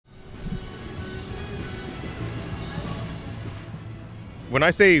When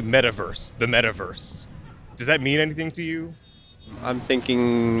I say metaverse, the metaverse, does that mean anything to you? I'm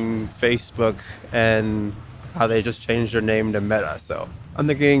thinking Facebook and how they just changed their name to Meta. So I'm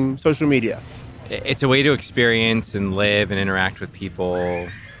thinking social media. It's a way to experience and live and interact with people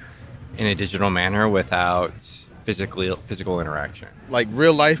in a digital manner without physical interaction. Like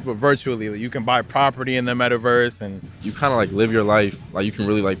real life, but virtually. You can buy property in the metaverse, and you kind of like live your life. Like you can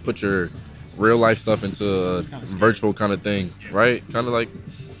really like put your real life stuff into a virtual kind of thing, right? Kind of like,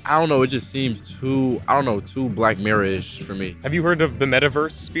 I don't know, it just seems too Black Mirror-ish for me. Have you heard of the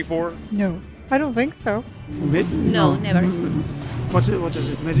metaverse before? No, I don't think so. No, never. What is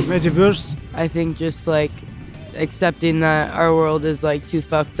it? Metaverse? I think just like accepting that our world is like too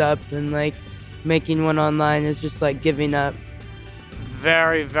fucked up and like making one online is just like giving up.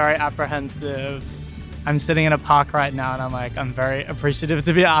 Very, very apprehensive. I'm sitting in a park right now and I'm very appreciative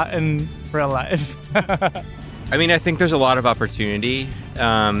to be out in real life. I mean, I think there's a lot of opportunity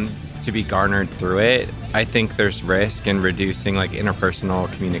to be garnered through it. I think there's risk in reducing like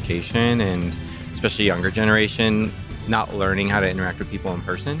interpersonal communication and especially younger generation not learning how to interact with people in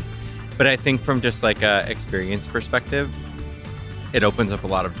person. But I think from just like a experience perspective, it opens up a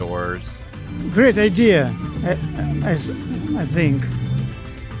lot of doors. Great idea, I think.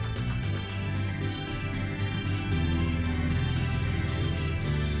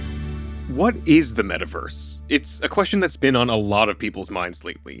 What is the metaverse? It's a question that's been on a lot of people's minds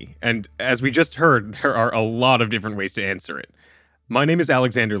lately. And as we just heard, there are a lot of different ways to answer it. My name is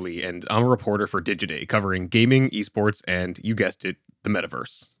Alexander Lee, and I'm a reporter for Digiday, covering gaming, esports, and, you guessed it, the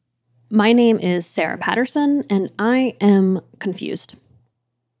metaverse. My name is Sara Patterson, and I am confused.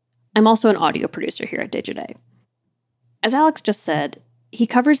 I'm also an audio producer here at Digiday. As Alex just said, he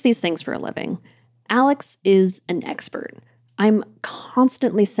covers these things for a living. Alex is an expert. I'm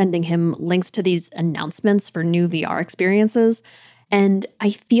constantly sending him links to these announcements for new VR experiences, and I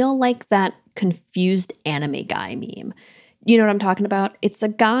feel like that confused anime guy meme. You know what I'm talking about? It's a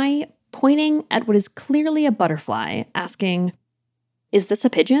guy pointing at what is clearly a butterfly, asking, "Is this a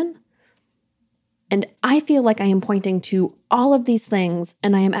pigeon?" And I feel like I am pointing to all of these things,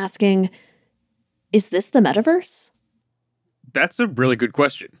 and I am asking, is this the metaverse? That's a really good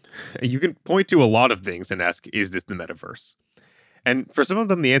question. You can point to a lot of things and ask, is this the metaverse? And for some of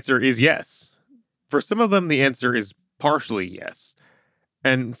them, the answer is yes. For some of them, the answer is partially yes.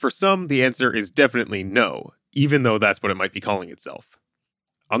 And for some, the answer is definitely no, even though that's what it might be calling itself.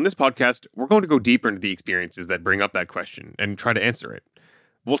 On this podcast, we're going to go deeper into the experiences that bring up that question and try to answer it.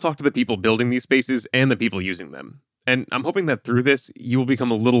 We'll talk to the people building these spaces and the people using them. And I'm hoping that through this, you will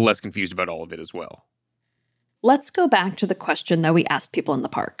become a little less confused about all of it as well. Let's go back to the question that we asked people in the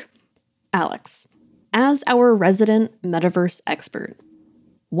park. Alex, as our resident metaverse expert,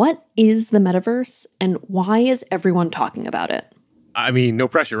 what is the metaverse and why is everyone talking about it? I mean, no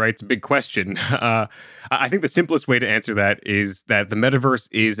pressure, right? It's a big question. I think the simplest way to answer that is that the metaverse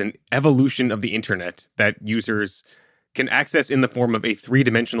is an evolution of the internet that users can access in the form of a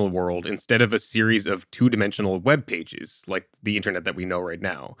three-dimensional world instead of a series of two-dimensional web pages like the internet that we know right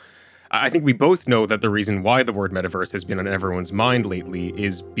now. I think we both know that the reason why the word metaverse has been on everyone's mind lately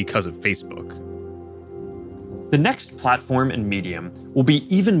is because of Facebook. The next platform and medium will be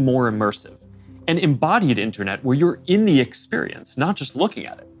even more immersive, an embodied internet where you're in the experience, not just looking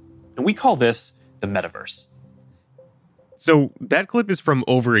at it. And we call this the metaverse. So that clip is from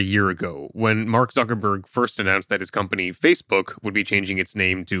over a year ago, when Mark Zuckerberg first announced that his company, Facebook, would be changing its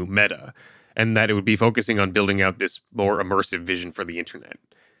name to Meta, and that it would be focusing on building out this more immersive vision for the internet.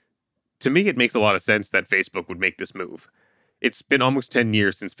 To me, it makes a lot of sense that Facebook would make this move. It's been almost 10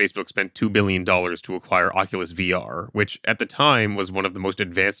 years since Facebook spent $2 billion to acquire Oculus VR, which at the time was one of the most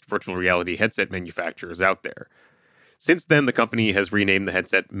advanced virtual reality headset manufacturers out there. Since then, the company has renamed the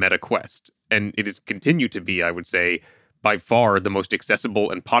headset Meta Quest, and it has continued to be, I would say, by far the most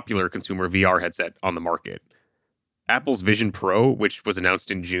accessible and popular consumer VR headset on the market. Apple's Vision Pro, which was announced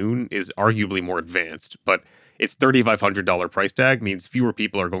in June, is arguably more advanced, but its $3,500 price tag means fewer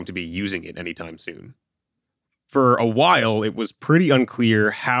people are going to be using it anytime soon. For a while, it was pretty unclear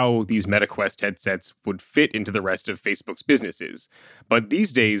how these MetaQuest headsets would fit into the rest of Facebook's businesses. But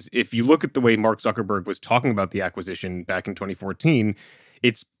these days, if you look at the way Mark Zuckerberg was talking about the acquisition back in 2014,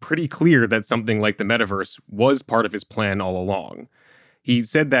 it's pretty clear that something like the metaverse was part of his plan all along. He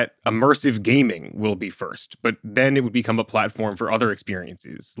said that immersive gaming will be first, but then it would become a platform for other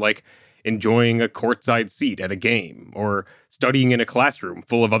experiences, like enjoying a courtside seat at a game, or studying in a classroom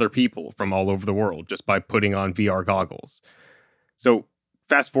full of other people from all over the world just by putting on VR goggles. So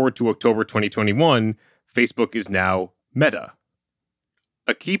fast forward to October 2021, Facebook is now Meta.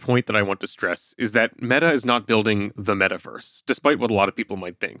 A key point that I want to stress is that Meta is not building the metaverse, despite what a lot of people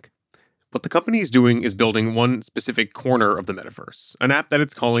might think. What the company is doing is building one specific corner of the metaverse, an app that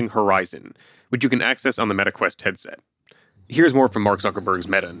it's calling Horizon, which you can access on the MetaQuest headset. Here's more from Mark Zuckerberg's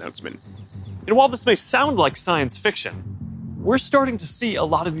Meta announcement. And while this may sound like science fiction, we're starting to see a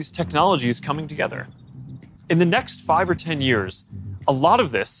lot of these technologies coming together. In the next 5 or 10 years, a lot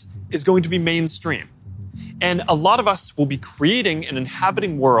of this is going to be mainstream. And a lot of us will be creating and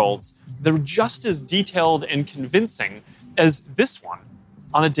inhabiting worlds that are just as detailed and convincing as this one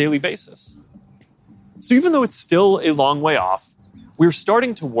on a daily basis. So even though it's still a long way off, we're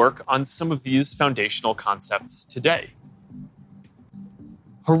starting to work on some of these foundational concepts today.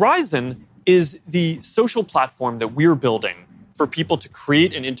 Horizon is the social platform that we're building for people to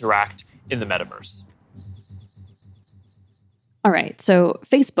create and interact in the metaverse. All right, so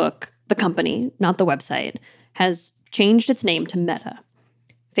Facebook, the company, not the website, has changed its name to Meta.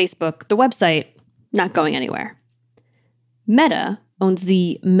 Facebook, the website, not going anywhere. Meta owns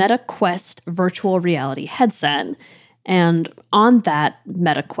the MetaQuest virtual reality headset, and on that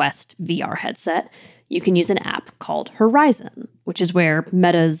MetaQuest VR headset, you can use an app called Horizon, which is where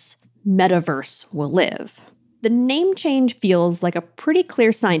Meta's metaverse will live. The name change feels like a pretty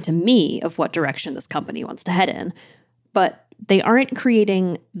clear sign to me of what direction this company wants to head in, but they aren't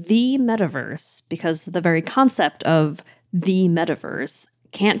creating the metaverse because the very concept of the metaverse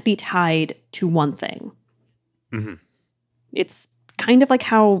can't be tied to one thing. Mm-hmm. It's kind of like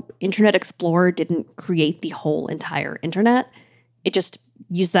how Internet Explorer didn't create the whole entire internet. It just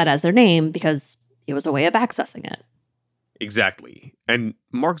used that as their name because it was a way of accessing it. Exactly. And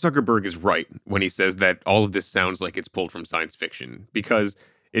Mark Zuckerberg is right when he says that all of this sounds like it's pulled from science fiction, because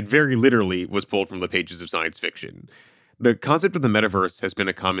it very literally was pulled from the pages of science fiction. The concept of the metaverse has been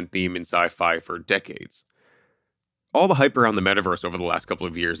a common theme in sci-fi for decades. All the hype around the metaverse over the last couple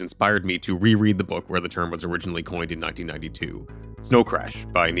of years inspired me to reread the book where the term was originally coined in 1992, Snow Crash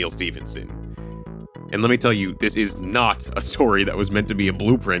by Neil Stephenson. And let me tell you, this is not a story that was meant to be a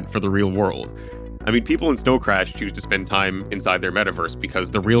blueprint for the real world. I mean, people in Snow Crash choose to spend time inside their metaverse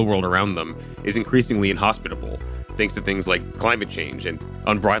because the real world around them is increasingly inhospitable, thanks to things like climate change and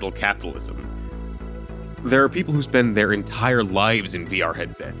unbridled capitalism. There are people who spend their entire lives in VR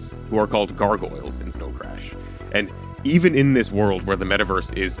headsets, who are called gargoyles in Snow Crash. And even in this world where the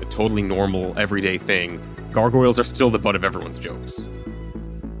metaverse is a totally normal, everyday thing, gargoyles are still the butt of everyone's jokes.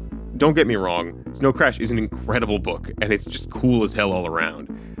 Don't get me wrong, Snow Crash is an incredible book, and it's just cool as hell all around.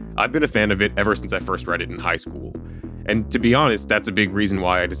 I've been a fan of it ever since I first read it in high school. And to be honest, that's a big reason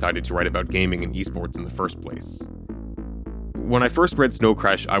why I decided to write about gaming and esports in the first place. When I first read Snow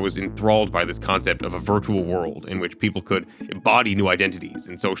Crash, I was enthralled by this concept of a virtual world in which people could embody new identities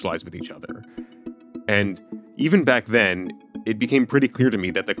and socialize with each other. And even back then, it became pretty clear to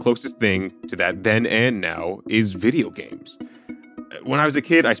me that the closest thing to that then and now is video games. When I was a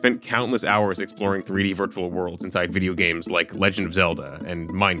kid, I spent countless hours exploring 3D virtual worlds inside video games like Legend of Zelda and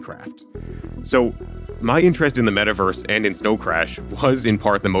Minecraft. So, my interest in the metaverse and in Snow Crash was in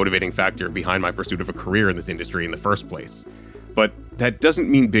part the motivating factor behind my pursuit of a career in this industry in the first place. But that doesn't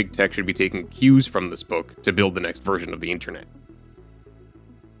mean big tech should be taking cues from this book to build the next version of the internet.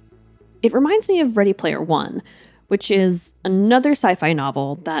 It reminds me of Ready Player One, which is another sci-fi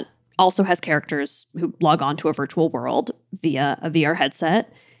novel that also has characters who log on to a virtual world via a VR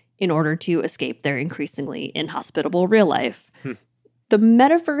headset in order to escape their increasingly inhospitable real life. The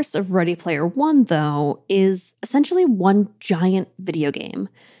metaverse of Ready Player One, though, is essentially one giant video game,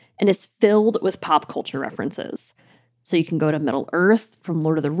 and it's filled with pop culture references. So you can go to Middle Earth from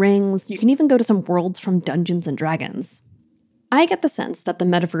Lord of the Rings. You can even go to some worlds from Dungeons and Dragons. I get the sense that the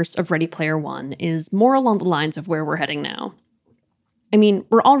metaverse of Ready Player One is more along the lines of where we're heading now. I mean,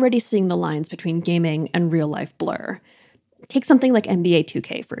 we're already seeing the lines between gaming and real life blur. Take something like NBA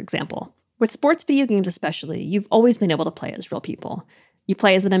 2K, for example. With sports video games especially, you've always been able to play as real people. You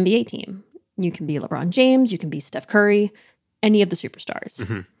play as an NBA team. You can be LeBron James, you can be Steph Curry, any of the superstars.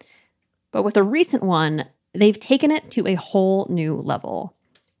 Mm-hmm. But with a recent one, they've taken it to a whole new level.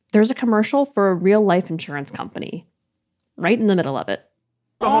 There's a commercial for a real life insurance company right in the middle of it.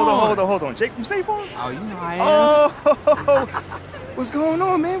 Hold on. Jake from State Farm? Oh, you know I am. Oh, what's going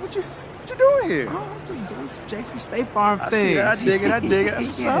on, man? What you doing here? Oh, I'm just doing some Jake from State Farm I things. I dig it. That's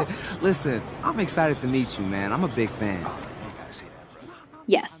what's up. Listen, I'm excited to meet you, man. I'm a big fan.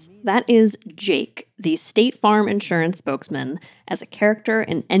 Yes, that is Jake, the State Farm insurance spokesman, as a character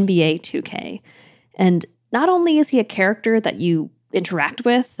in NBA 2K. And not only is he a character that you interact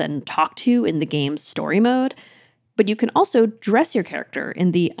with and talk to in the game's story mode, but you can also dress your character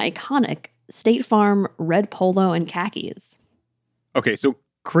in the iconic State Farm red polo and khakis. Okay, so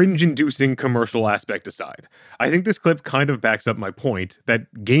cringe-inducing commercial aspect aside, I think this clip kind of backs up my point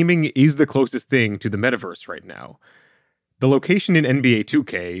that gaming is the closest thing to the metaverse right now. The location in NBA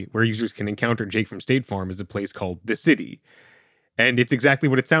 2K, where users can encounter Jake from State Farm, is a place called The City. And it's exactly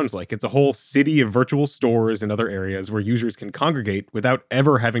what it sounds like. It's a whole city of virtual stores and other areas where users can congregate without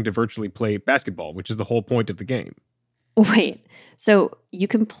ever having to virtually play basketball, which is the whole point of the game. Wait, so you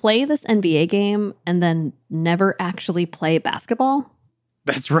can play this NBA game and then never actually play basketball?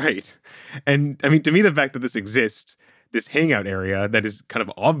 That's right. And I mean, to me, the fact that this exists, this hangout area that is kind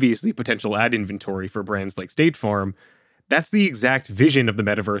of obviously potential ad inventory for brands like State Farm, that's the exact vision of the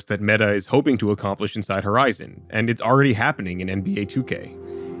metaverse that Meta is hoping to accomplish inside Horizon, and it's already happening in NBA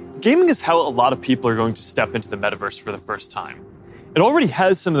 2K. Gaming is how a lot of people are going to step into the metaverse for the first time. It already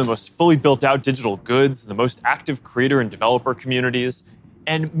has some of the most fully built out digital goods, the most active creator and developer communities,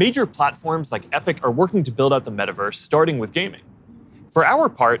 and major platforms like Epic are working to build out the metaverse, starting with gaming. For our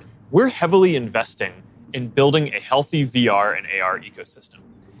part, we're heavily investing in building a healthy VR and AR ecosystem,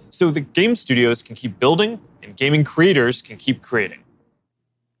 so the game studios can keep building and gaming creators can keep creating.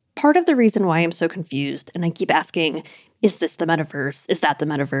 Part of the reason why I'm so confused and I keep asking, is this the metaverse? Is that the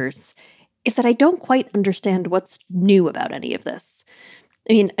metaverse? Is that I don't quite understand what's new about any of this.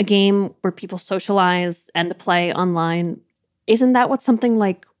 I mean, a game where people socialize and play online, isn't that what something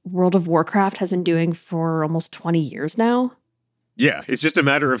like World of Warcraft has been doing for almost 20 years now? Yeah, it's just a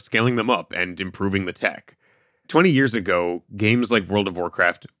matter of scaling them up and improving the tech. 20 years ago, games like World of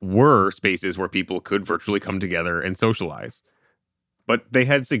Warcraft were spaces where people could virtually come together and socialize. But they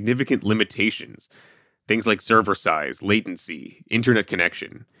had significant limitations. Things like server size, latency, internet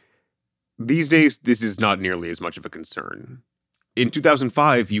connection. These days, this is not nearly as much of a concern. In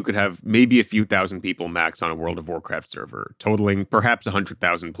 2005, you could have maybe a few thousand people max on a World of Warcraft server, totaling perhaps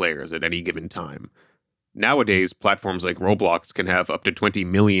 100,000 players at any given time. Nowadays, platforms like Roblox can have up to 20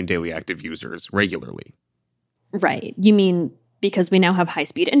 million daily active users regularly. Right. You mean because we now have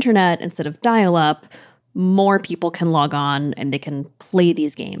high-speed internet instead of dial-up, more people can log on and they can play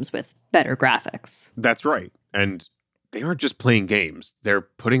these games with better graphics. That's right. And they aren't just playing games, they're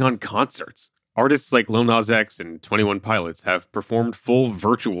putting on concerts. Artists like Lil Nas X and 21 Pilots have performed full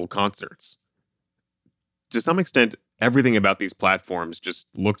virtual concerts. To some extent, everything about these platforms just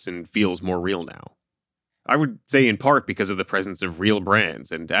looks and feels more real now. I would say in part because of the presence of real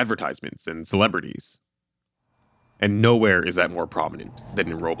brands and advertisements and celebrities. And nowhere is that more prominent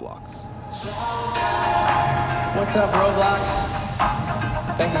than in Roblox. What's up, Roblox?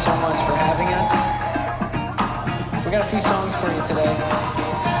 Thank you so much for having us. We got a few songs for you today.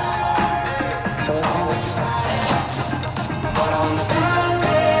 So let's do this.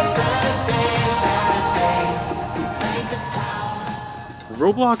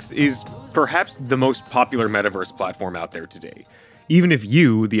 Roblox is perhaps the most popular metaverse platform out there today, even if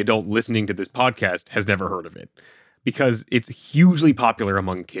you, the adult listening to this podcast, has never heard of it, because it's hugely popular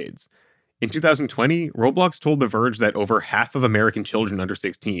among kids. In 2020, Roblox told The Verge that over half of American children under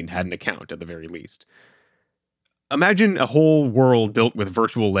 16 had an account at the very least. Imagine a whole world built with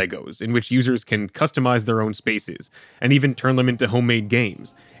virtual Legos, in which users can customize their own spaces, and even turn them into homemade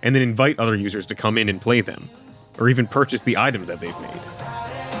games, and then invite other users to come in and play them, or even purchase the items that they've made.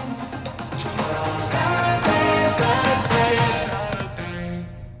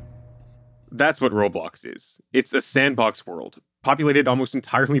 That's what Roblox is. It's a sandbox world, populated almost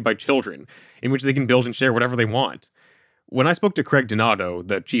entirely by children, in which they can build and share whatever they want. When I spoke to Craig Donato,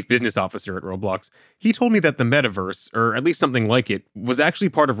 the chief business officer at Roblox, he told me that the metaverse, or at least something like it, was actually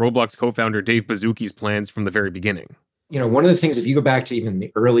part of Roblox co-founder Dave Baszucki's plans from the very beginning. You know, one of the things, if you go back to even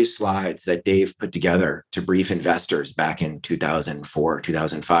the early slides that Dave put together to brief investors back in 2004,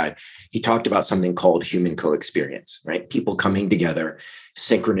 2005, he talked about something called human co-experience, right? People coming together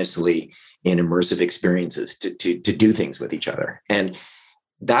synchronously in immersive experiences to do things with each other. And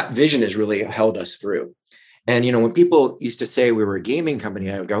that vision has really held us through. And, you know, when people used to say we were a gaming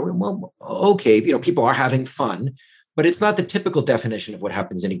company, I would go, well, okay, you know, people are having fun, but it's not the typical definition of what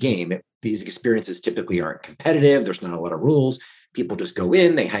happens in a game. These experiences typically aren't competitive. There's not a lot of rules. People just go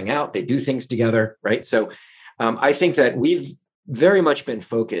in, they hang out, they do things together, right? So I think that we've very much been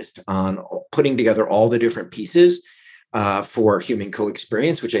focused on putting together all the different pieces for human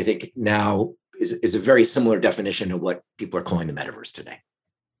co-experience, which I think now is a very similar definition of what people are calling the metaverse today.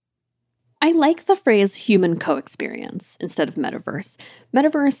 I like the phrase human co-experience instead of metaverse.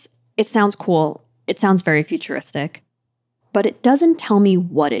 Metaverse, it sounds cool. It sounds very futuristic, but it doesn't tell me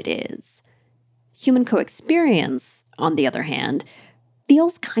what it is. Human co-experience, on the other hand,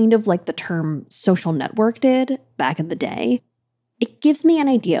 feels kind of like the term social network did back in the day. It gives me an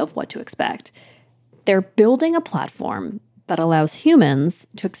idea of what to expect. They're building a platform that allows humans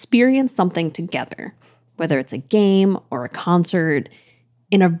to experience something together, whether it's a game or a concert,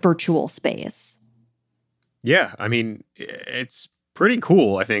 in a virtual space. Yeah, I mean, it's pretty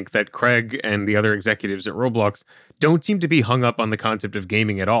cool, I think, that Craig and the other executives at Roblox don't seem to be hung up on the concept of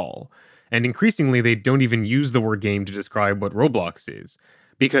gaming at all. And increasingly, they don't even use the word game to describe what Roblox is,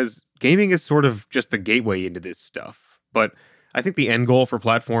 because gaming is sort of just the gateway into this stuff. But I think the end goal for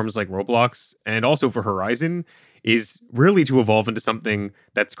platforms like Roblox, and also for Horizon, is really to evolve into something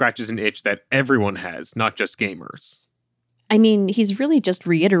that scratches an itch that everyone has, not just gamers. I mean, he's really just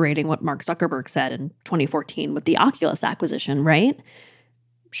reiterating what Mark Zuckerberg said in 2014 with the Oculus acquisition, right?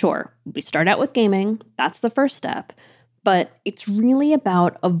 Sure, we start out with gaming, that's the first step, but it's really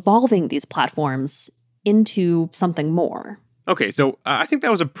about evolving these platforms into something more. Okay, so I think that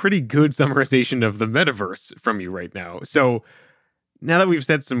was a pretty good summarization of the metaverse from you right now. So now that we've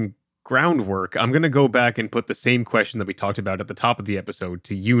said some groundwork, I'm going to go back and put the same question that we talked about at the top of the episode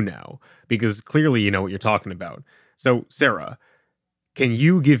to you now, because clearly you know what you're talking about. So, Sara, can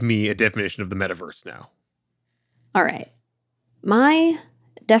you give me a definition of the metaverse now? All right. My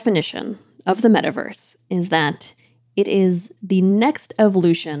definition of the metaverse is that it is the next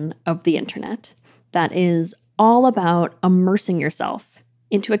evolution of the internet that is all about immersing yourself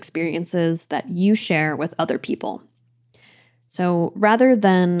into experiences that you share with other people. So rather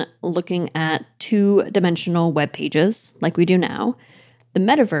than looking at two-dimensional web pages like we do now, the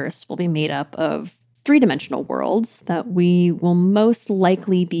metaverse will be made up of three-dimensional worlds that we will most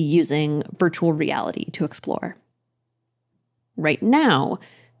likely be using virtual reality to explore. Right now,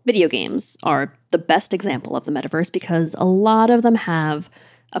 video games are the best example of the metaverse because a lot of them have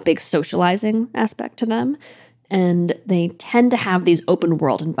a big socializing aspect to them, and they tend to have these open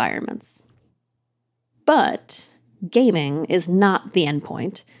world environments. But gaming is not the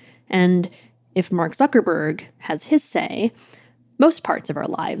endpoint, and if Mark Zuckerberg has his say, most parts of our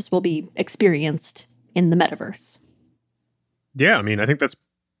lives will be experienced in the metaverse. Yeah, I mean, I think that's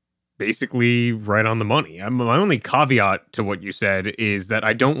basically right on the money. My only caveat to what you said is that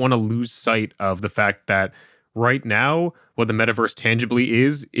I don't want to lose sight of the fact that right now, what the metaverse tangibly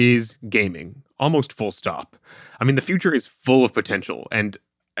is gaming. Almost full stop. I mean, the future is full of potential, and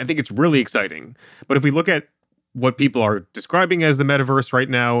I think it's really exciting. But if we look at what people are describing as the metaverse right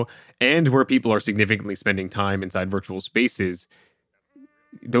now, and where people are significantly spending time inside virtual spaces,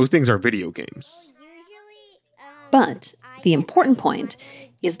 those things are video games. But the important point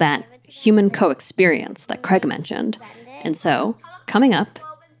is that human co-experience that Craig mentioned. And so, coming up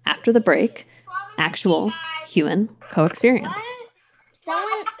after the break, actual human co-experience.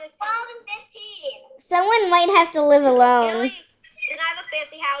 Someone might have to live alone. Really? Can I have a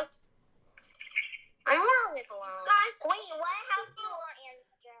fancy house? I don't want to live alone. Guys, wait, what house do you want,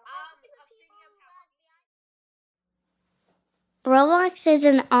 Andrew? Roblox is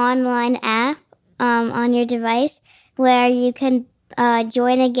an online app on your device where you can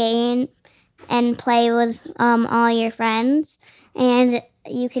join a game and play with all your friends, and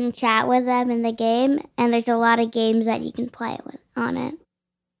you can chat with them in the game, and there's a lot of games that you can play with on it.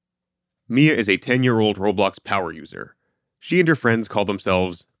 Mia is a 10-year-old Roblox power user. She and her friends call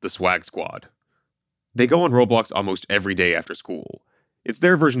themselves the Swag Squad. They go on Roblox almost every day after school. It's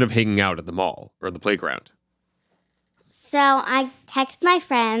their version of hanging out at the mall or the playground. So I text my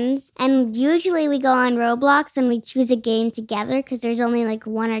friends, and usually we go on Roblox and we choose a game together because there's only like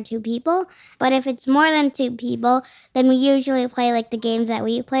one or two people. But if it's more than two people, then we usually play like the games that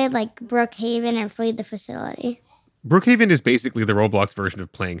we played, like Brookhaven or Flee the Facility. Brookhaven is basically the Roblox version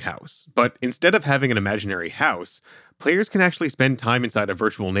of playing house, but instead of having an imaginary house, players can actually spend time inside a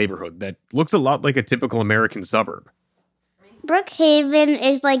virtual neighborhood that looks a lot like a typical American suburb. Brookhaven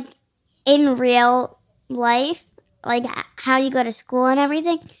is like in real life, like how you go to school and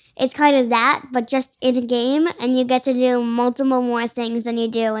everything. It's kind of that, but just in a game, and you get to do multiple more things than you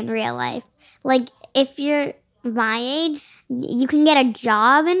do in real life. Like if you're my age, you can get a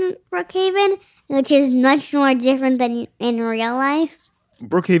job in Brookhaven, which is much more different than in real life.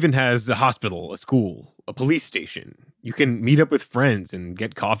 Brookhaven has a hospital, a school, a police station. You can meet up with friends and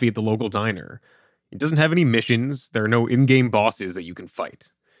get coffee at the local diner. It doesn't have any missions. There are no in-game bosses that you can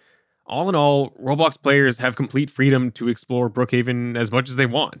fight. All in all, Roblox players have complete freedom to explore Brookhaven as much as they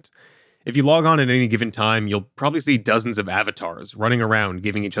want. If you log on at any given time, you'll probably see dozens of avatars running around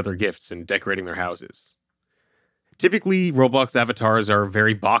giving each other gifts and decorating their houses. Typically, Roblox avatars are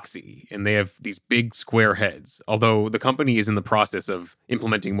very boxy, and they have these big square heads, although the company is in the process of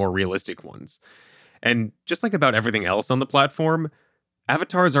implementing more realistic ones. And just like about everything else on the platform,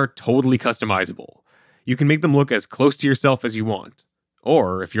 avatars are totally customizable. You can make them look as close to yourself as you want.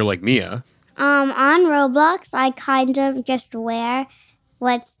 Or, if you're like Mia, On Roblox, I kind of just wear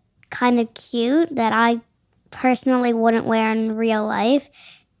what's kind of cute that I personally wouldn't wear in real life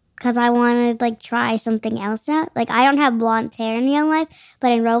because I want to try something else out. I don't have blonde hair in real life,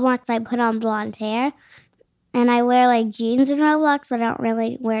 but in Roblox I put on blonde hair, and I wear jeans in Roblox, but I don't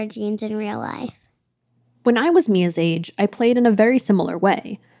really wear jeans in real life. When I was Mia's age, I played in a very similar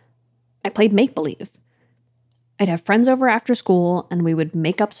way. I played make-believe. I'd have friends over after school, and we would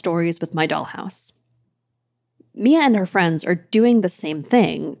make up stories with my dollhouse. Mia and her friends are doing the same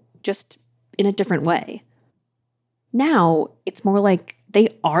thing, just in a different way. Now, it's more like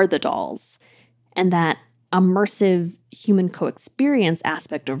they are the dolls, and that immersive human co-experience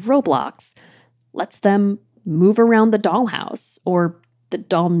aspect of Roblox lets them move around the dollhouse, or the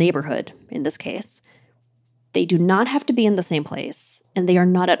doll neighborhood in this case. They do not have to be in the same place, and they are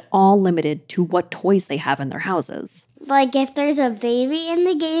not at all limited to what toys they have in their houses. If there's a baby in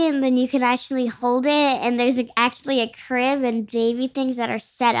the game, then you can actually hold it, and there's actually a crib and baby things that are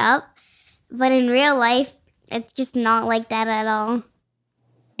set up. But in real life, it's just not like that at all.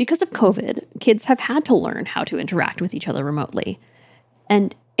 Because of COVID, kids have had to learn how to interact with each other remotely.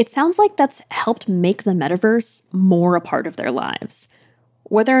 And it sounds like that's helped make the metaverse more a part of their lives,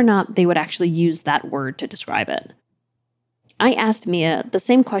 whether or not they would actually use that word to describe it. I asked Mia the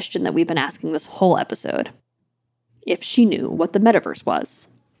same question that we've been asking this whole episode. If she knew what the metaverse was.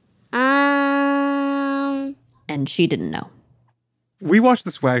 And she didn't know. We watched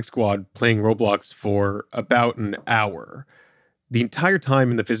the Swag Squad playing Roblox for about an hour. The entire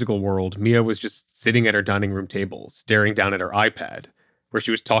time in the physical world, Mia was just sitting at her dining room table, staring down at her iPad, where she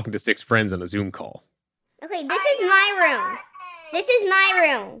was talking to 6 friends on a Zoom call. Okay, this is my room. This is my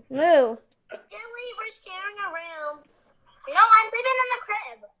room. Move. Dilly, we're sharing a room. No, I'm sleeping in the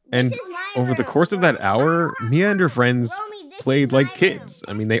crib. And over the course of that hour, Mia and her friends played like kids.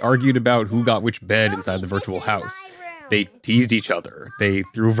 I mean, they argued about who got which bed inside the virtual house. They teased each other. They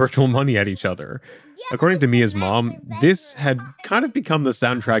threw virtual money at each other. According to Mia's mom, this had kind of become the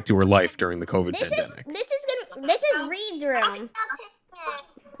soundtrack to her life during the COVID pandemic. This is Reed's room.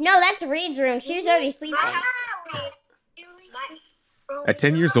 No, that's Reed's room. She was already sleeping. At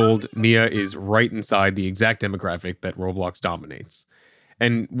 10 years old, Mia is right inside the exact demographic that Roblox dominates.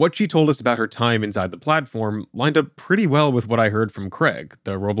 And what she told us about her time inside the platform lined up pretty well with what I heard from Craig,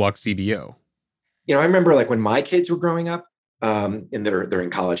 the Roblox CBO. I remember when my kids were growing up, and they're in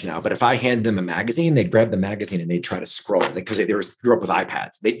college now, but if I handed them a magazine, they'd grab the magazine and they'd try to scroll because they grew up with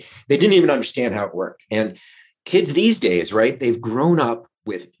iPads. They didn't even understand how it worked. And kids these days, right, they've grown up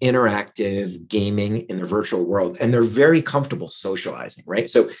with interactive gaming in the virtual world, and they're very comfortable socializing, right?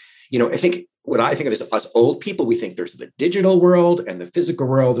 So, I think when I think of this, us old people, we think there's the digital world and the physical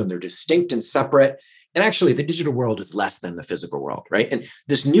world, and they're distinct and separate. And actually, the digital world is less than the physical world, right? And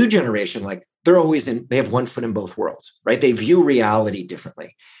this new generation, they have one foot in both worlds, right? They view reality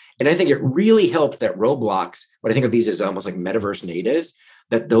differently. And I think it really helped that Roblox, what I think of these as almost like metaverse natives,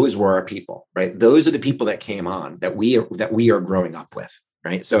 that those were our people, right? Those are the people that came on, that we are growing up with,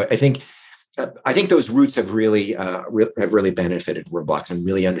 right? So I think those roots have really benefited Roblox and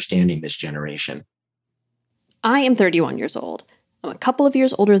really understanding this generation. I am 31 years old. I'm a couple of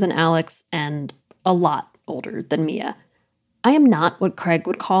years older than Alex and a lot older than Mia. I am not what Craig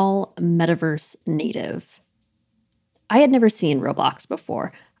would call metaverse native. I had never seen Roblox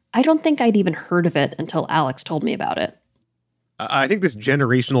before. I don't think I'd even heard of it until Alex told me about it. I think this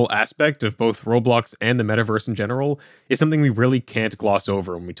generational aspect of both Roblox and the metaverse in general is something we really can't gloss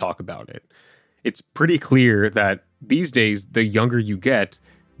over when we talk about it. It's pretty clear that these days, the younger you get,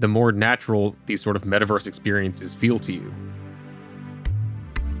 the more natural these sort of metaverse experiences feel to you.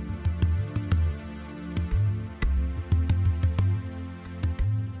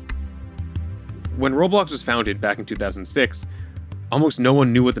 When Roblox was founded back in 2006, almost no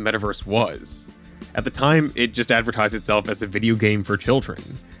one knew what the metaverse was. At the time, it just advertised itself as a video game for children.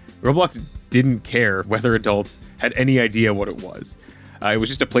 Roblox didn't care whether adults had any idea what it was. It was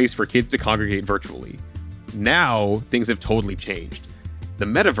just a place for kids to congregate virtually. Now, things have totally changed. The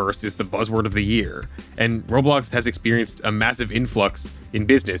metaverse is the buzzword of the year, and Roblox has experienced a massive influx in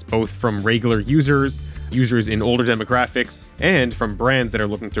business, both from regular users in older demographics, and from brands that are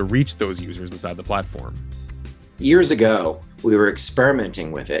looking to reach those users inside the platform. Years ago, we were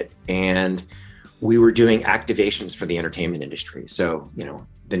experimenting with it, and we were doing activations for the entertainment industry. So,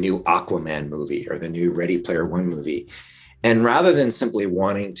 the new Aquaman movie or the new Ready Player One movie. And rather than simply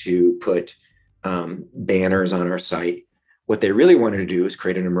wanting to put banners on our site, what they really wanted to do is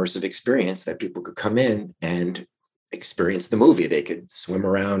create an immersive experience that people could come in and experience the movie. They could swim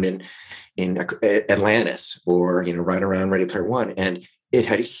around in Atlantis or, ride around Ready Player One. And it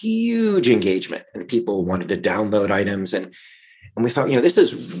had huge engagement and people wanted to download items. And we thought, this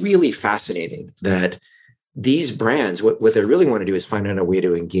is really fascinating that these brands, what they really want to do is find out a way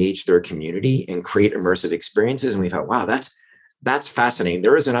to engage their community and create immersive experiences. And we thought, wow, that's fascinating.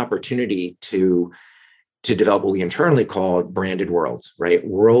 There is an opportunity to develop what we internally call branded worlds, right?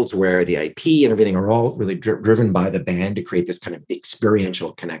 Worlds where the IP and everything are all really driven by the band to create this kind of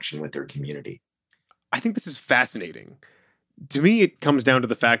experiential connection with their community. I think this is fascinating. To me, it comes down to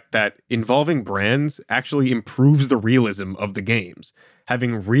the fact that involving brands actually improves the realism of the games.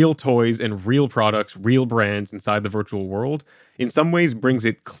 Having real toys and real products, real brands inside the virtual world, in some ways brings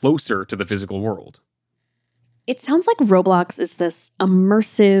it closer to the physical world. It sounds like Roblox is this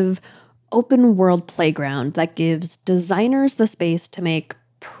immersive, open world playground that gives designers the space to make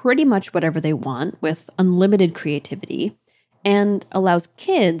pretty much whatever they want with unlimited creativity and allows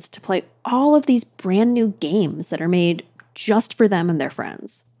kids to play all of these brand new games that are made just for them and their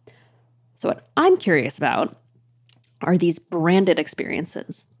friends. So what I'm curious about are these branded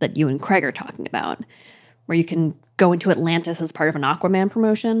experiences that you and Craig are talking about, where you can go into Atlantis as part of an Aquaman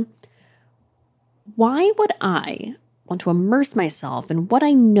promotion. Why would I want to immerse myself in what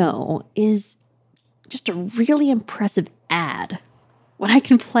I know is just a really impressive ad when I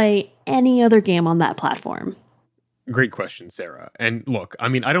can play any other game on that platform? Great question, Sarah. And look, I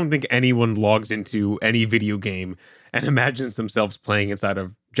don't think anyone logs into any video game and imagines themselves playing inside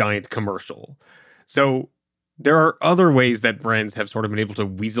a giant commercial. So there are other ways that brands have sort of been able to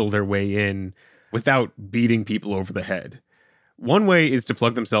weasel their way in without beating people over the head. One way is to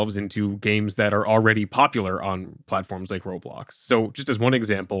plug themselves into games that are already popular on platforms like Roblox. So just as one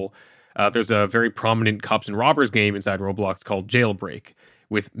example, there's a very prominent cops and robbers game inside Roblox called Jailbreak,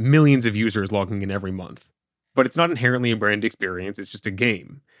 with millions of users logging in every month. But it's not inherently a brand experience, it's just a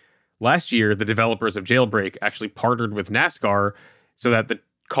game. Last year, the developers of Jailbreak actually partnered with NASCAR so that the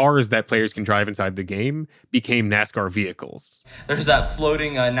cars that players can drive inside the game became NASCAR vehicles. There's that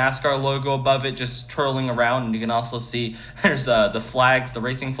floating NASCAR logo above it just twirling around, and you can also see there's the flags, the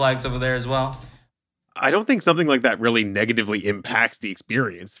racing flags over there as well. I don't think something like that really negatively impacts the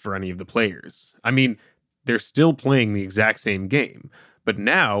experience for any of the players. They're still playing the exact same game. But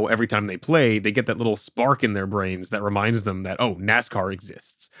now, every time they play, they get that little spark in their brains that reminds them that, oh, NASCAR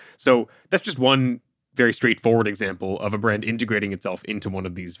exists. So that's just one very straightforward example of a brand integrating itself into one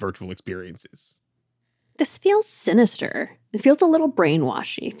of these virtual experiences. This feels sinister. It feels a little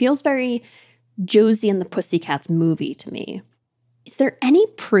brainwashy. It feels very Josie and the Pussycats movie to me. Is there any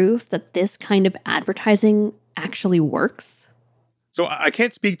proof that this kind of advertising actually works? So I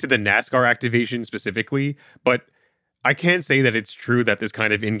can't speak to the NASCAR activation specifically, but I can say that it's true that this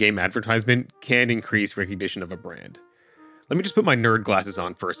kind of in-game advertisement can increase recognition of a brand. Let me just put my nerd glasses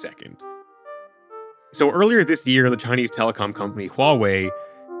on for a second. So earlier this year, the Chinese telecom company Huawei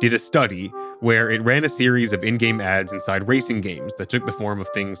did a study where it ran a series of in-game ads inside racing games that took the form of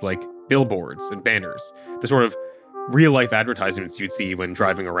things like billboards and banners, the sort of real-life advertisements you'd see when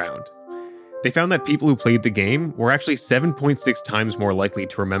driving around. They found that people who played the game were actually 7.6 times more likely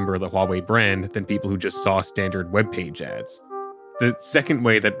to remember the Huawei brand than people who just saw standard web page ads. The second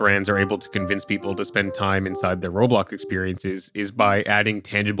way that brands are able to convince people to spend time inside their Roblox experiences is by adding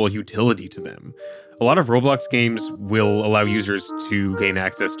tangible utility to them. A lot of Roblox games will allow users to gain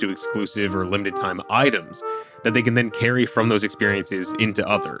access to exclusive or limited time items that they can then carry from those experiences into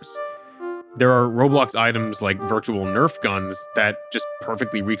others. There are Roblox items like virtual Nerf guns that just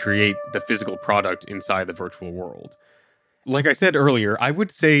perfectly recreate the physical product inside the virtual world. Like I said earlier, I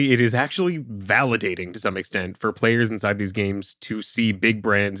would say it is actually validating to some extent for players inside these games to see big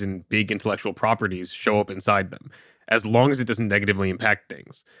brands and big intellectual properties show up inside them, as long as it doesn't negatively impact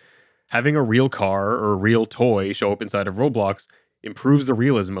things. Having a real car or a real toy show up inside of Roblox improves the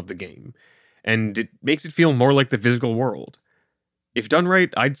realism of the game, and it makes it feel more like the physical world. If done right,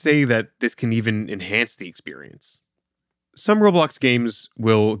 I'd say that this can even enhance the experience. Some Roblox games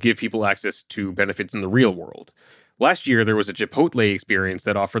will give people access to benefits in the real world. Last year, there was a Chipotle experience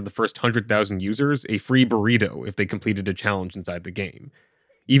that offered the first 100,000 users a free burrito if they completed a challenge inside the game.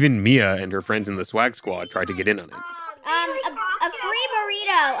 Even Mia and her friends in the Swag Squad tried to get in on it.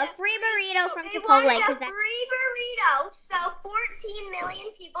 A free burrito from Chipotle. We want a free burrito, so 14 million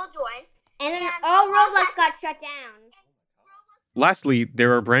people joined. And then all Roblox got shut down. Lastly,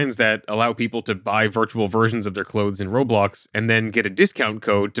 there are brands that allow people to buy virtual versions of their clothes in Roblox and then get a discount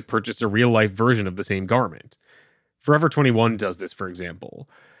code to purchase a real-life version of the same garment. Forever 21 does this, for example.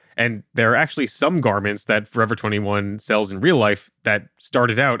 And there are actually some garments that Forever 21 sells in real life that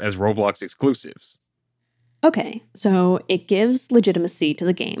started out as Roblox exclusives. Okay, so it gives legitimacy to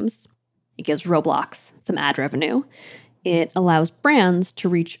the games. It gives Roblox some ad revenue. It allows brands to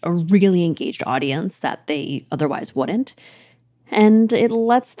reach a really engaged audience that they otherwise wouldn't. And it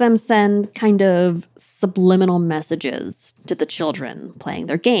lets them send kind of subliminal messages to the children playing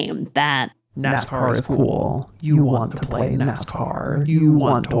their game that NASCAR is cool. You want to play NASCAR. You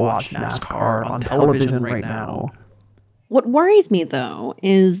want to watch NASCAR on television right now. What worries me, though,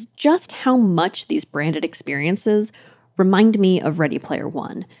 is just how much these branded experiences remind me of Ready Player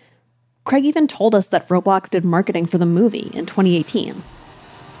One. Craig even told us that Roblox did marketing for the movie in 2018. A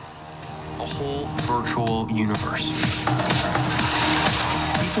whole virtual universe.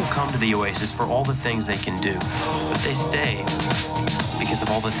 People come to the Oasis for all the things they can do, but they stay because of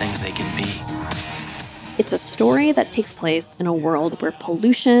all the things they can be. It's a story that takes place in a world where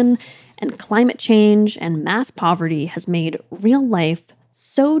pollution and climate change and mass poverty has made real life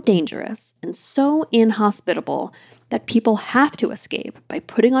so dangerous and so inhospitable that people have to escape by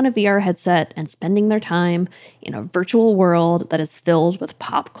putting on a VR headset and spending their time in a virtual world that is filled with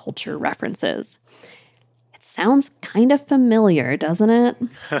pop culture references. It sounds kind of familiar, doesn't it?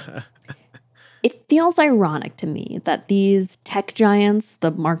 It feels ironic to me that these tech giants,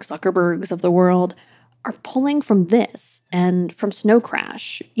 the Mark Zuckerbergs of the world, are pulling from this and from Snow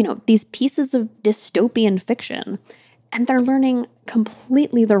Crash, these pieces of dystopian fiction, and they're learning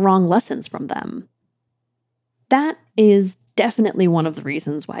completely the wrong lessons from them. That is definitely one of the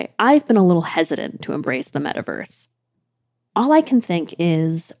reasons why I've been a little hesitant to embrace the metaverse. All I can think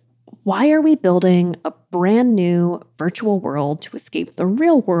is, why are we building a brand new virtual world to escape the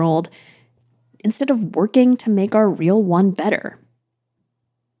real world instead of working to make our real one better?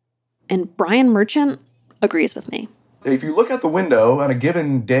 And Brian Merchant agrees with me. If you look out the window on a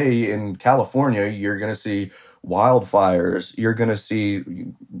given day in California, you're going to see wildfires. You're going to see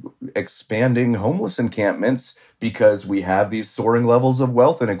expanding homeless encampments because we have these soaring levels of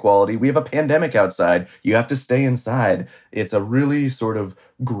wealth inequality. We have a pandemic outside. You have to stay inside. It's a really sort of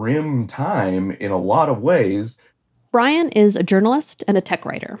grim time in a lot of ways. Brian is a journalist and a tech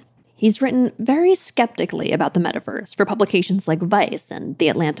writer. He's written very skeptically about the metaverse for publications like Vice and The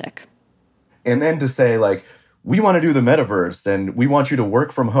Atlantic. And then to say, we want to do the metaverse and we want you to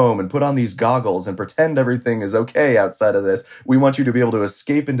work from home and put on these goggles and pretend everything is okay outside of this. We want you to be able to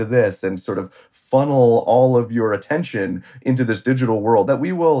escape into this and sort of funnel all of your attention into this digital world that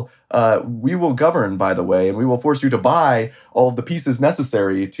we will govern, by the way, and we will force you to buy all of the pieces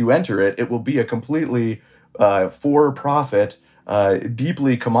necessary to enter it. It will be a completely for-profit,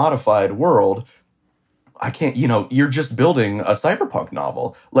 deeply commodified world. I can't, you're just building a cyberpunk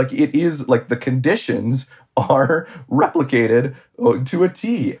novel. It is the conditions are replicated to a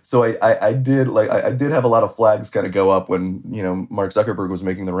T. So I did have a lot of flags kind of go up when, Mark Zuckerberg was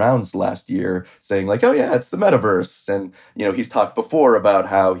making the rounds last year saying oh yeah, it's the metaverse. And, he's talked before about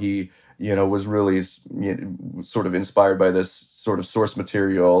how he, was really sort of inspired by this sort of source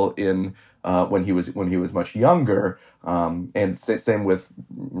material in when he was much younger. And same with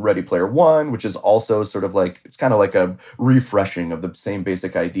Ready Player One, which is also sort of it's kind of like a refreshing of the same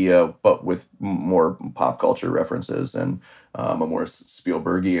basic idea, but with more pop culture references and a more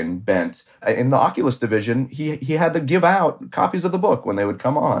Spielbergian bent. In the Oculus division, he had to give out copies of the book when they would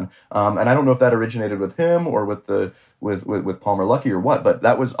come on. And I don't know if that originated with him or with Palmer Luckey or what, but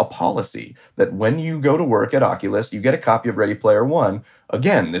that was a policy that when you go to work at Oculus, you get a copy of Ready Player One.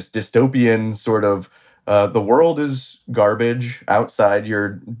 Again, this dystopian sort of the world is garbage outside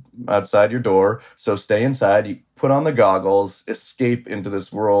your door, so stay inside. You put on the goggles, escape into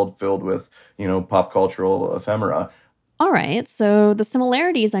this world filled with, pop cultural ephemera. All right, so the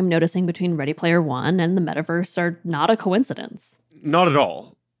similarities I'm noticing between Ready Player One and the metaverse are not a coincidence. Not at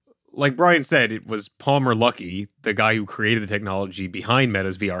all. Like Brian said, it was Palmer Luckey, the guy who created the technology behind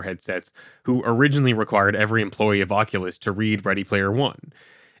Meta's VR headsets, who originally required every employee of Oculus to read Ready Player One.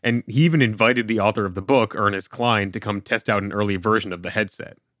 And he even invited the author of the book, Ernest Cline, to come test out an early version of the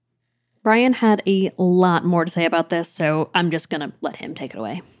headset. Brian had a lot more to say about this, so I'm just going to let him take it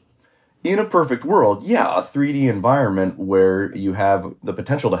away. In a perfect world, yeah, a 3D environment where you have the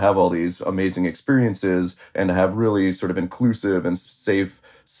potential to have all these amazing experiences and to have really sort of inclusive and safe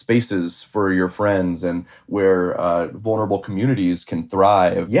spaces for your friends and where vulnerable communities can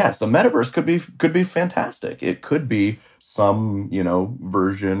thrive. Yes, the metaverse could be fantastic. It could be some,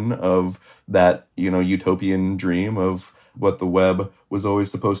 version of that, utopian dream of what the web was always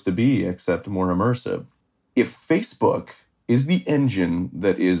supposed to be, except more immersive. If Facebook is the engine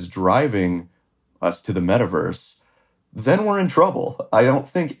that is driving us to the metaverse, then we're in trouble. I don't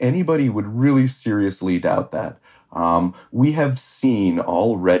think anybody would really seriously doubt that. We have seen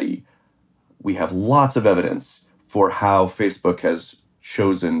already, we have lots of evidence for how Facebook has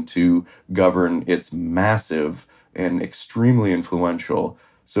chosen to govern its massive an extremely influential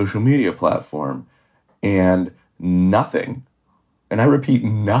social media platform. And nothing, and I repeat,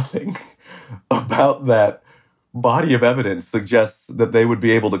 nothing about that body of evidence suggests that they would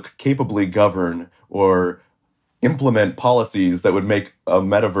be able to capably govern or implement policies that would make a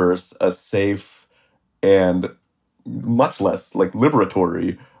metaverse a safe and much less like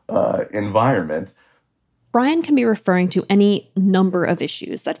liberatory environment. Brian can be referring to any number of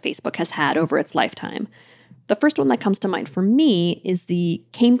issues that Facebook has had over its lifetime. The first one that comes to mind for me is the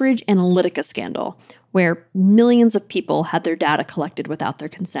Cambridge Analytica scandal, where millions of people had their data collected without their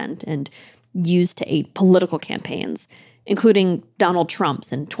consent and used to aid political campaigns, including Donald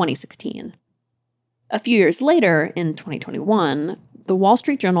Trump's in 2016. A few years later, in 2021, the Wall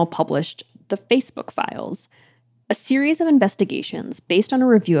Street Journal published the Facebook Files, a series of investigations based on a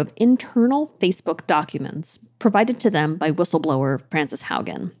review of internal Facebook documents provided to them by whistleblower Frances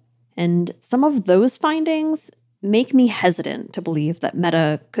Haugen. And some of those findings make me hesitant to believe that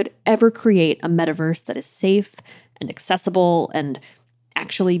Meta could ever create a metaverse that is safe and accessible and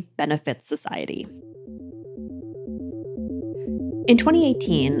actually benefits society. In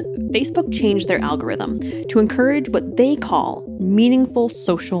 2018, Facebook changed their algorithm to encourage what they call meaningful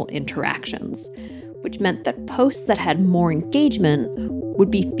social interactions, which meant that posts that had more engagement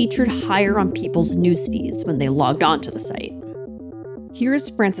would be featured higher on people's news feeds when they logged onto the site. Here's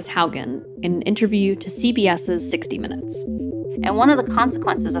Frances Haugen in an interview to CBS's 60 Minutes. And one of the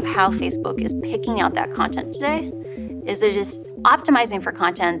consequences of how Facebook is picking out that content today is that it is optimizing for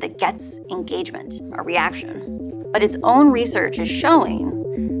content that gets engagement, a reaction. But its own research is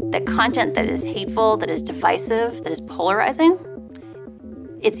showing that content that is hateful, that is divisive, that is polarizing,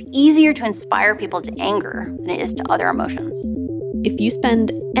 it's easier to inspire people to anger than it is to other emotions. If you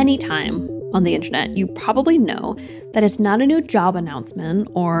spend any time on the internet, you probably know that it's not a new job announcement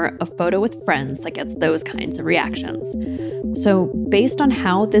or a photo with friends that gets those kinds of reactions. So based on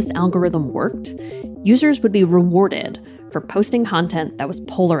how this algorithm worked, users would be rewarded for posting content that was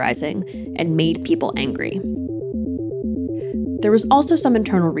polarizing and made people angry. There was also some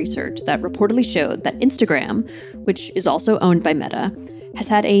internal research that reportedly showed that Instagram, which is also owned by Meta, has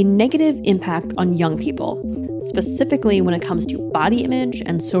had a negative impact on young people, specifically when it comes to body image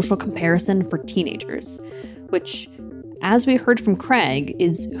and social comparison for teenagers, which, as we heard from Craig,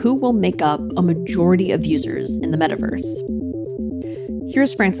 is who will make up a majority of users in the metaverse.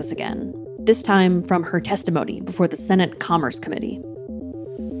 Here's Frances again, this time from her testimony before the Senate Commerce Committee.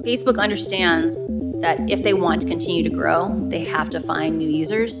 Facebook understands that if they want to continue to grow, they have to find new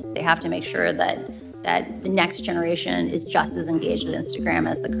users. They have to make sure that the next generation is just as engaged with Instagram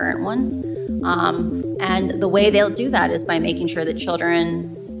as the current one. And the way they'll do that is by making sure that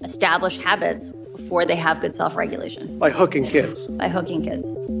children establish habits before they have good self-regulation. By hooking kids. By hooking kids.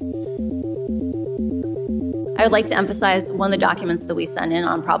 I would like to emphasize one of the documents that we sent in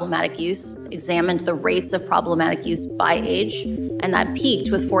on problematic use examined the rates of problematic use by age, and that peaked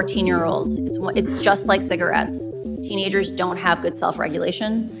with 14-year-olds. It's just like cigarettes. Teenagers don't have good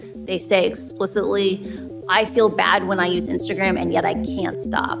self-regulation. They say explicitly, I feel bad when I use Instagram, and yet I can't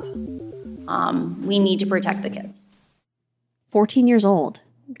stop. We need to protect the kids. 14 years old.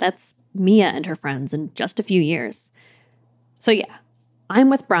 That's Mia and her friends in just a few years. So yeah, I'm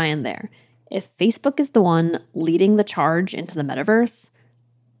with Brian there. If Facebook is the one leading the charge into the metaverse,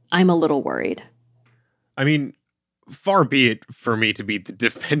 I'm a little worried. I mean, far be it for me to be the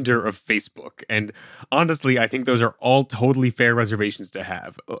defender of Facebook. And honestly, I think those are all totally fair reservations to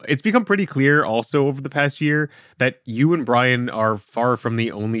have. It's become pretty clear also over the past year that you and Brian are far from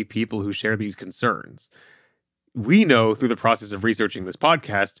the only people who share these concerns. We know through the process of researching this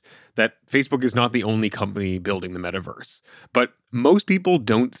podcast that Facebook is not the only company building the metaverse, but most people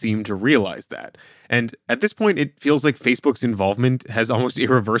don't seem to realize that. And at this point, it feels like Facebook's involvement has almost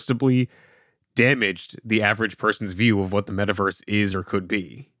irreversibly damaged the average person's view of what the metaverse is or could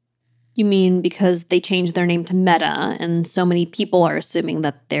be. You mean because they changed their name to Meta, and so many people are assuming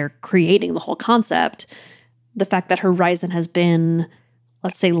that they're creating the whole concept, the fact that Horizon has been,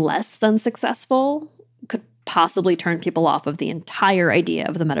 let's say, less than successful could possibly turn people off of the entire idea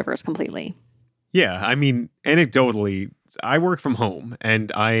of the metaverse completely. Yeah, I mean, anecdotally, I work from home,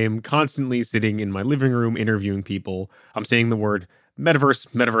 and I am constantly sitting in my living room interviewing people. I'm saying the word metaverse,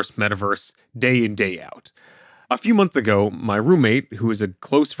 metaverse, metaverse, day in, day out. A few months ago, my roommate, who is a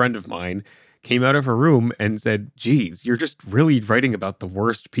close friend of mine, came out of her room and said, geez, you're just really writing about the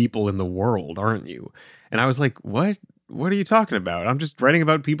worst people in the world, aren't you? And I was like, what? What are you talking about? I'm just writing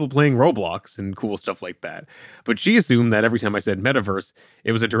about people playing Roblox and cool stuff like that. But she assumed that every time I said metaverse,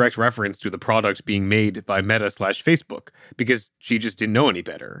 it was a direct reference to the product being made by Meta/Facebook, because she just didn't know any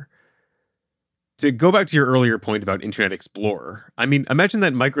better. To go back to your earlier point about Internet Explorer, I mean, imagine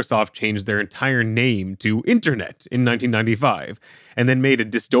that Microsoft changed their entire name to Internet in 1995 and then made a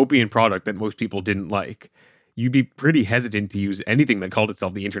dystopian product that most people didn't like. You'd be pretty hesitant to use anything that called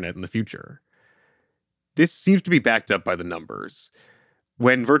itself the Internet in the future. This seems to be backed up by the numbers.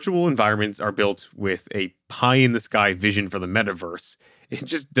 When virtual environments are built with a pie-in-the-sky vision for the metaverse, it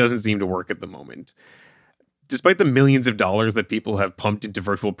just doesn't seem to work at the moment. Despite the millions of dollars that people have pumped into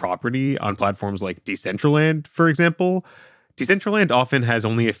virtual property on platforms like Decentraland, for example, Decentraland often has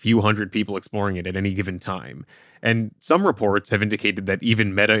only a few hundred people exploring it at any given time. And some reports have indicated that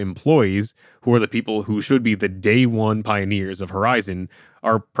even Meta employees, who are the people who should be the day one pioneers of Horizon,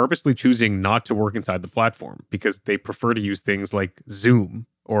 are purposely choosing not to work inside the platform because they prefer to use things like Zoom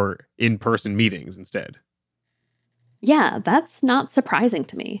or in-person meetings instead. Yeah, that's not surprising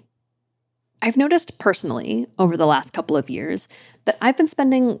to me. I've noticed personally over the last couple of years that I've been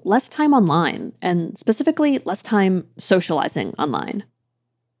spending less time online, and specifically less time socializing online.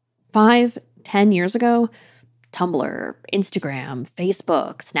 5, 10 years ago, Tumblr, Instagram,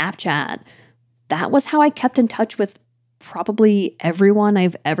 Facebook, Snapchat, that was how I kept in touch with probably everyone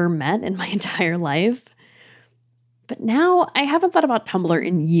I've ever met in my entire life. But now I haven't thought about Tumblr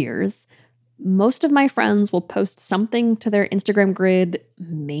in years. Most of my friends will post something to their Instagram grid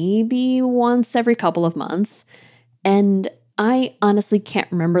maybe once every couple of months. And I honestly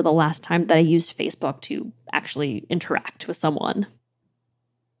can't remember the last time that I used Facebook to actually interact with someone.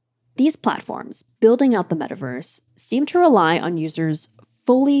 These platforms building out the metaverse seem to rely on users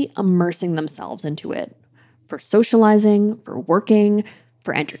fully immersing themselves into it for socializing, for working,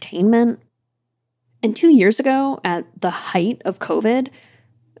 for entertainment. And 2 years ago, at the height of COVID,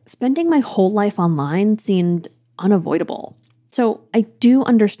 spending my whole life online seemed unavoidable. So I do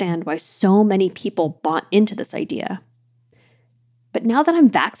understand why so many people bought into this idea. But now that I'm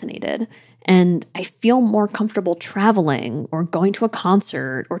vaccinated and I feel more comfortable traveling or going to a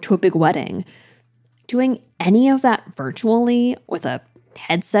concert or to a big wedding, doing any of that virtually with a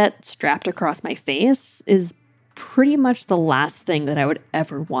headset strapped across my face is pretty much the last thing that I would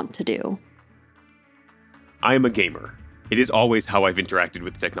ever want to do. I am a gamer. It is always how I've interacted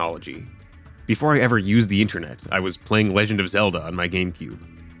with technology. Before I ever used the internet, I was playing Legend of Zelda on my GameCube.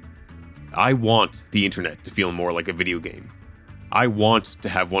 I want the internet to feel more like a video game. I want to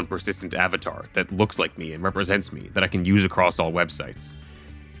have one persistent avatar that looks like me and represents me that I can use across all websites.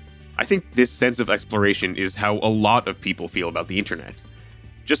 I think this sense of exploration is how a lot of people feel about the internet.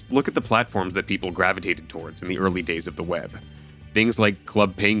 Just look at the platforms that people gravitated towards in the early days of the web. Things like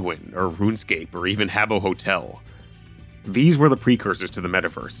Club Penguin or RuneScape or even Habbo Hotel. These were the precursors to the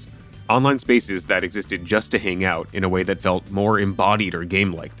metaverse, online spaces that existed just to hang out in a way that felt more embodied or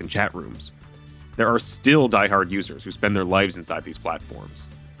game-like than chat rooms. There are still diehard users who spend their lives inside these platforms.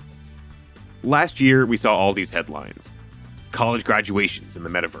 Last year, we saw all these headlines. College graduations in the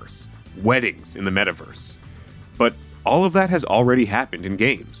metaverse. Weddings in the metaverse. But all of that has already happened in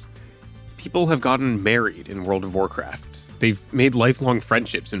games. People have gotten married in World of Warcraft. They've made lifelong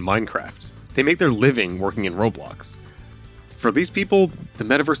friendships in Minecraft. They make their living working in Roblox. For these people, the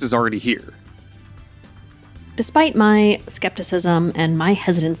metaverse is already here. Despite my skepticism and my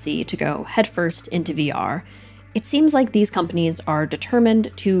hesitancy to go headfirst into VR, it seems like these companies are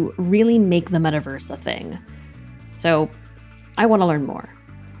determined to really make the metaverse a thing. So, I want to learn more.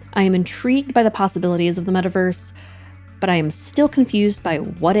 I am intrigued by the possibilities of the metaverse, but I am still confused by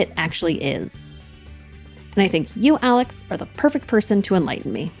what it actually is. And I think you, Alex, are the perfect person to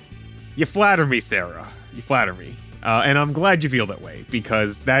enlighten me. You flatter me, Sara. You flatter me. And I'm glad you feel that way,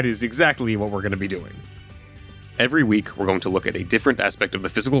 because that is exactly what we're going to be doing. Every week, we're going to look at a different aspect of the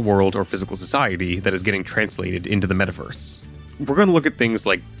physical world or physical society that is getting translated into the metaverse. We're going to look at things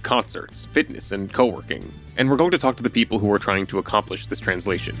like concerts, fitness, and co-working, and we're going to talk to the people who are trying to accomplish this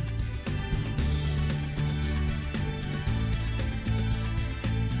translation.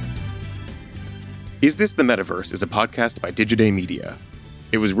 Is This The Metaverse is a podcast by Digiday Media.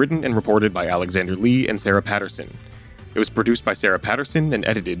 It was written and reported by Alexander Lee and Sara Patterson. It was produced by Sara Patterson and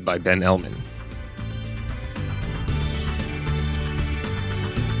edited by Ben Ellman.